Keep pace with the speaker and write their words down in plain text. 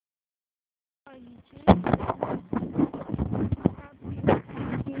YouTube.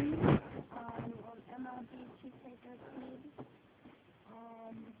 On MLB 2K13.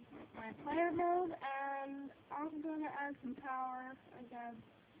 My player mode, and I'm gonna add some power against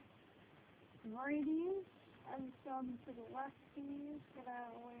righties and some to the lefties. Gonna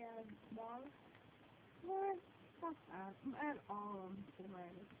only add one. What? Fuck that. I'm add all of them to the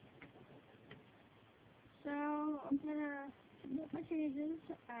righties. So I'm gonna make my changes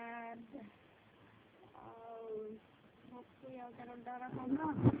and hopefully I'll get them done at home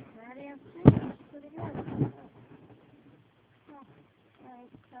run. Ready at 6. Pretty good.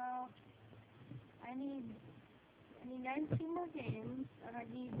 Alright, so I need 19 more games, and I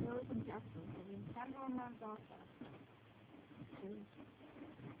need those objectives. I need 10 home runs also.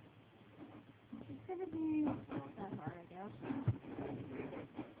 It's gonna be not that hard, I guess.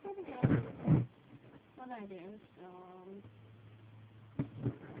 It's pretty good. What I do, so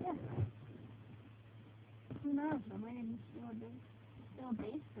yeah. Who knows? I might even steal a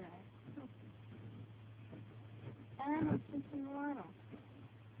base today. And I'm switching the lineup.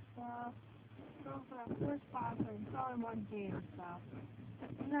 So going for that first spot, so it's only one game, so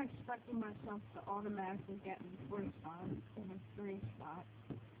I'm not expecting myself to automatically get in the 4th spot in the 3 spot.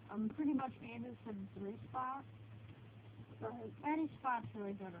 I'm pretty much aiming for the 3 spot, but any spot's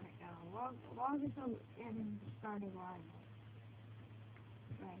really good right now. As long as I'm in the starting lineup.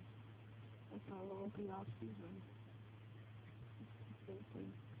 Right. That's how it will be all season.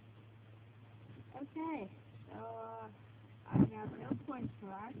 Okay, so I got no points for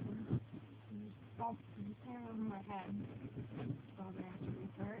that. Off the hair over my head. So I'm actually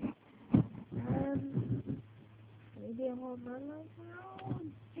hurt. Maybe a home run right now.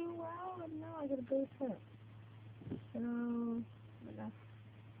 Do well, and now I get a base hit. So I'm gonna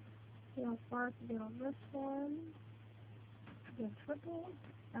see how far I can get on this one. Get a triple.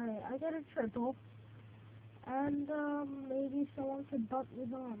 Alright, I get a triple. And maybe someone could butt me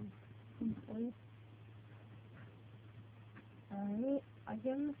home. Hopefully. Alright, I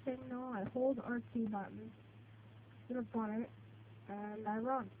give him the signal, I hold RT button, get a bunt, and I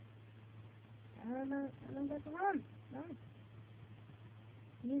run. And I get the run. Nice.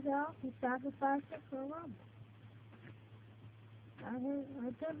 He's out, he sacrificed it for a run. I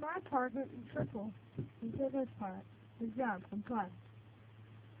did my part hitting triple. He did his part. Good job, complain.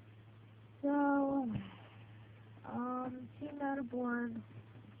 So, team out of board,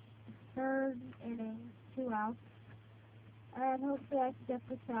 3rd inning, 2 outs. And hopefully I can get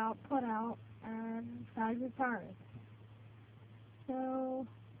this out, put out, and side retired. So,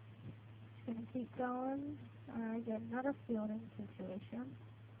 just gonna keep going. I get another fielding situation.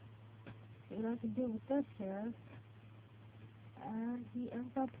 See what I can do with this here. And he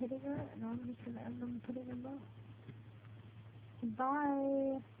ends up hitting it, and I'm just gonna end up putting him out.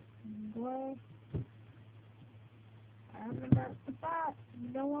 Goodbye, boy. And that's the bat.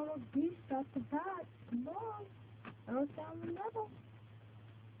 You know I'm a beast, that's the bat. Come on. Throw it down the middle.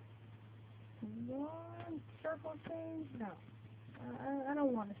 Come on. Circle change? No. I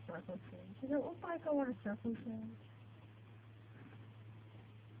don't want a circle change. Does it look like I want a circle change?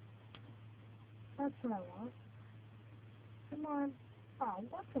 That's what I want. Come on. Oh,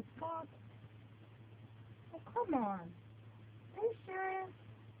 what the fuck? Oh, come on. Are you serious?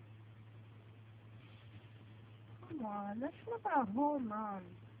 Come on. This is about a home run.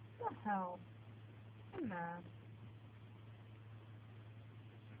 What the hell? I'm mad.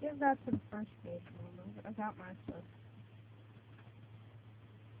 Give that to the first baseman. I got my stuff.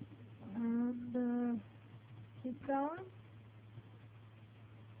 And, keep going.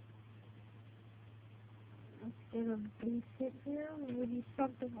 Let's get a base hit here. Maybe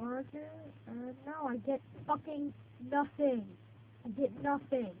something larger. And now I get fucking nothing. I get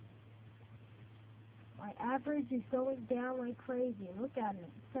nothing. My average is going down like crazy. Look at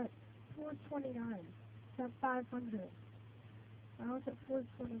it. It's at 429. It's at 500. I was at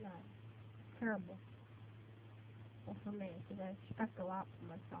 429. Terrible. Well, for me, because I expect a lot from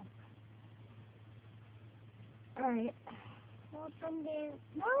myself. Alright. Well, some game.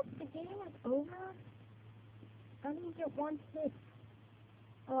 What? The game is over? I didn't get one hit.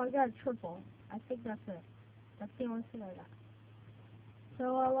 Oh, I got a triple. I think that's it. That's the only thing I got. So,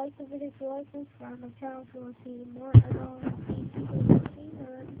 like the video if you like this, subscribe to my channel if you want to see more, and I'll see you